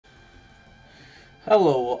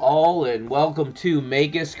Hello all and welcome to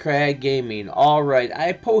Magus Crag Gaming. Alright,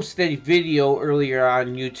 I posted a video earlier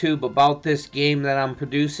on YouTube about this game that I'm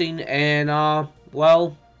producing and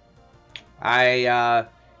well, I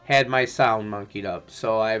had my sound monkeyed up.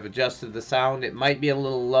 So I've adjusted the sound. It might be a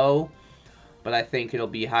little low, but I think it'll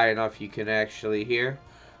be high enough you can actually hear.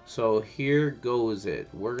 So here goes it.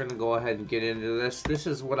 We're going to go ahead and get into this. This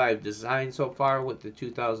is what I've designed so far with the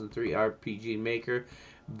 2003 RPG Maker.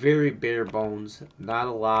 Very bare bones, not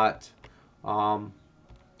a lot. Um,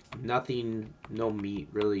 Nothing, no meat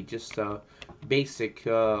really, just basic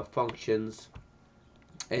functions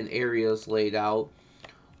and areas laid out.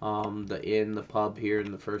 The inn, the pub here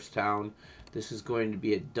in the first town. This is going to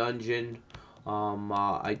be a dungeon.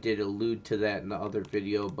 I did allude to that in the other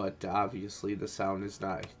video, but obviously the sound is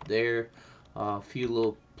not there. A few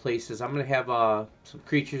little places. I'm going to have some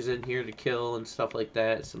creatures in here to kill and stuff like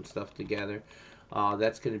that. Some stuff to gather.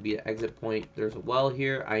 That's going to be an exit point. There's a well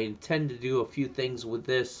here. I intend to do a few things with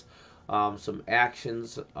this. Some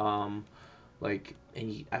actions. And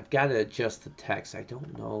I've got to adjust the text. I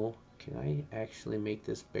don't know. Can I actually make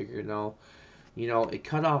this bigger? No. You know, it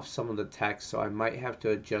cut off some of the text, so I might have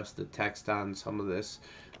to adjust the text on some of this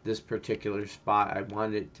particular spot. I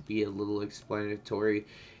want it to be a little explanatory,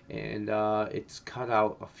 and it's cut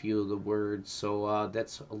out a few of the words, so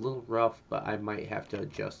that's a little rough, but I might have to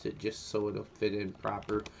adjust it just so it'll fit in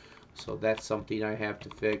proper. So that's something I have to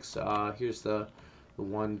fix. Here's the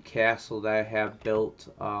one castle that I have built.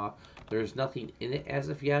 There's nothing in it as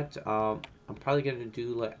of yet. I'm probably going to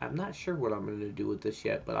do, like, I'm not sure what I'm going to do with this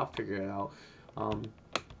yet, but I'll figure it out. Um,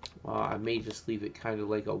 I may just leave it kind of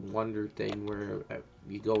like a wonder thing where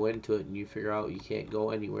you go into it and you figure out you can't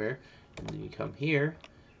go anywhere. And then you come here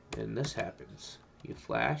and this happens. You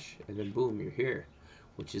flash and then boom, you're here,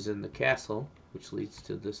 which is in the castle, which leads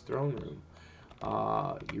to this throne room.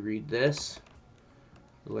 You read this.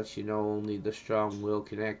 It lets you know only the strong will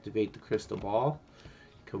can activate the crystal ball.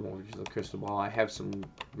 Come over to the crystal ball. I have some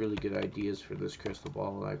really good ideas for this crystal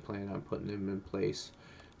ball, and I plan on putting them in place.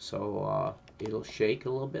 So it'll shake a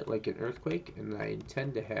little bit like an earthquake, and I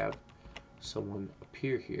intend to have someone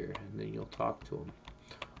appear here, and then you'll talk to them.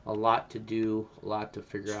 A lot to do, a lot to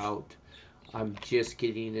figure out. I'm just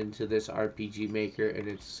getting into this RPG Maker,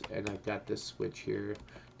 and I've got this switch here.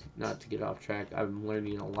 Not to get off track, I'm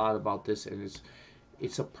learning a lot about this, and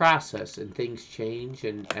it's a process, and things change,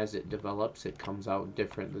 and as it develops it comes out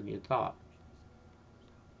different than you thought.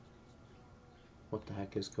 What the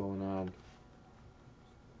heck is going on?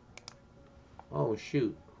 Oh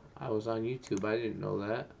shoot, I was on YouTube. I didn't know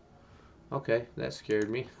that. Okay, that scared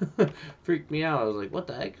me. Freaked me out. I was like, what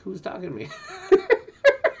the heck, who's talking to me?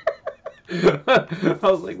 I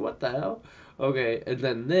was like, what the hell? Okay, and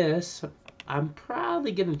then this, I'm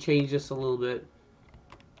probably gonna change this a little bit.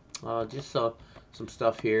 Just some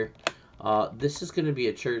stuff here. This is going to be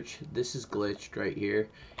a church. This is glitched right here.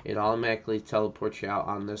 It automatically teleports you out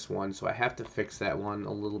on this one, so I have to fix that one.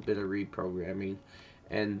 A little bit of reprogramming.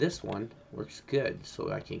 And this one works good,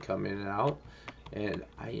 so I can come in and out. And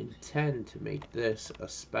I intend to make this a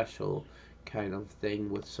special kind of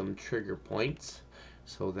thing with some trigger points.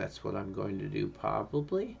 So that's what I'm going to do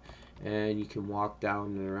probably. And you can walk down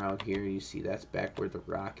and around here, and you see that's back where the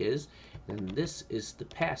rock is. And this is the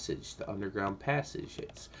passage, the underground passage.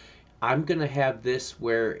 I'm going to have this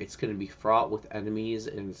where it's going to be fraught with enemies,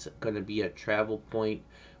 and it's going to be a travel point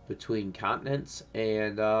between continents,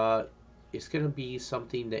 and it's going to be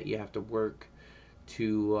something that you have to work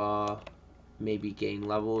to maybe gain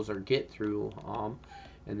levels or get through.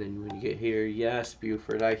 And then when you get here, yes,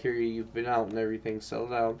 Buford, I hear you've been out and everything, settle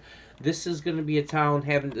down. This is going to be a town,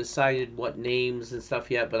 haven't decided what names and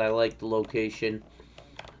stuff yet, but I like the location.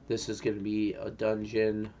 This is going to be a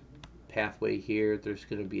dungeon pathway here. There's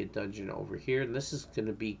going to be a dungeon over here, and this is going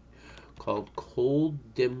to be called Cold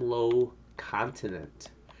Dimlow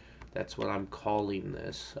Continent. That's what I'm calling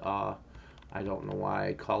this. I don't know why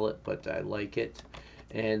I call it, but I like it.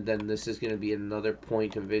 And then this is going to be another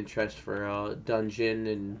point of interest for a dungeon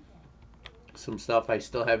and some stuff. I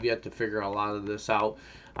still have yet to figure a lot of this out.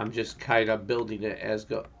 I'm just kind of building it as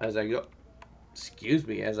I go. Excuse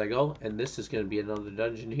me, as I go. And this is going to be another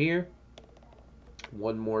dungeon here.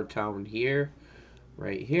 One more town here,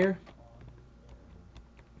 right here.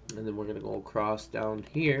 And then we're going to go across down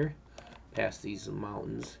here, past these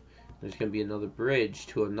mountains. There's going to be another bridge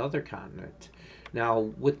to another continent.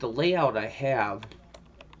 Now, with the layout I have,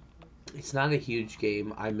 it's not a huge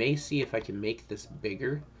game. I may see if I can make this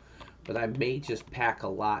bigger, but I may just pack a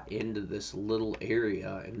lot into this little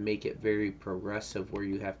area and make it very progressive where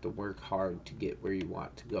you have to work hard to get where you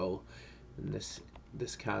want to go. And this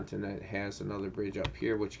this continent has another bridge up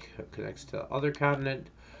here which connects to the other continent,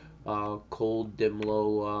 cold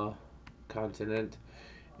Dimlo continent,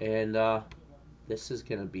 and this is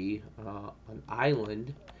going to be an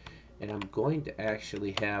island, and I'm going to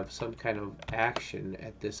actually have some kind of action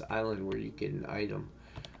at this island where you get an item.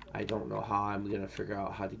 I don't know how I'm going to figure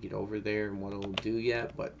out how to get over there and what it'll do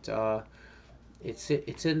yet, but it's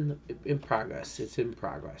in progress. It's in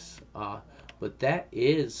progress. But that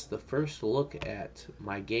is the first look at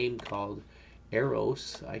my game called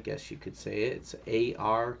Areos. I guess you could say it. It's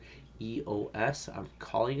Areos. I'm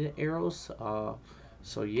calling it Areos.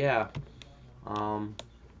 So yeah. Um,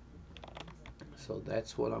 so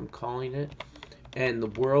that's what I'm calling it. And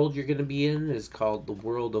the world you're gonna be in is called the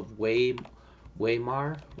world of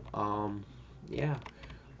Waymar. Yeah.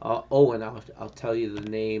 Oh, and I'll tell you the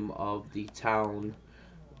name of the town.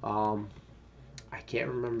 Um, I can't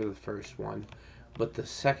remember the first one, but the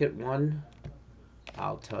second one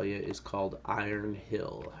I'll tell you is called Iron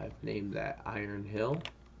Hill. I've named that Iron Hill.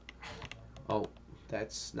 Oh,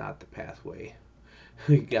 that's not the pathway.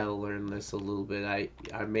 We gotta learn this a little bit.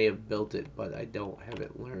 I may have built it, but I don't have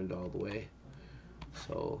it learned all the way.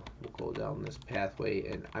 So we'll go down this pathway,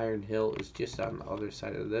 and Iron Hill is just on the other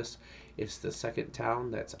side of this. It's the second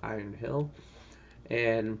town. That's Iron Hill,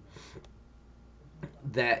 and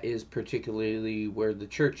that is particularly where the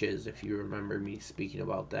church is, if you remember me speaking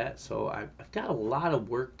about that. So I've got a lot of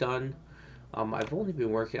work done. I've only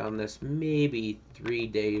been working on this maybe 3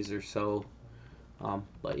 days or so.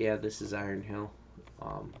 But yeah, this is Iron Hill.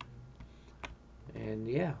 Um, and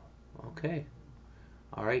yeah, okay.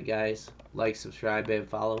 All right, guys. Like, subscribe, and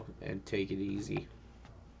follow, and take it easy.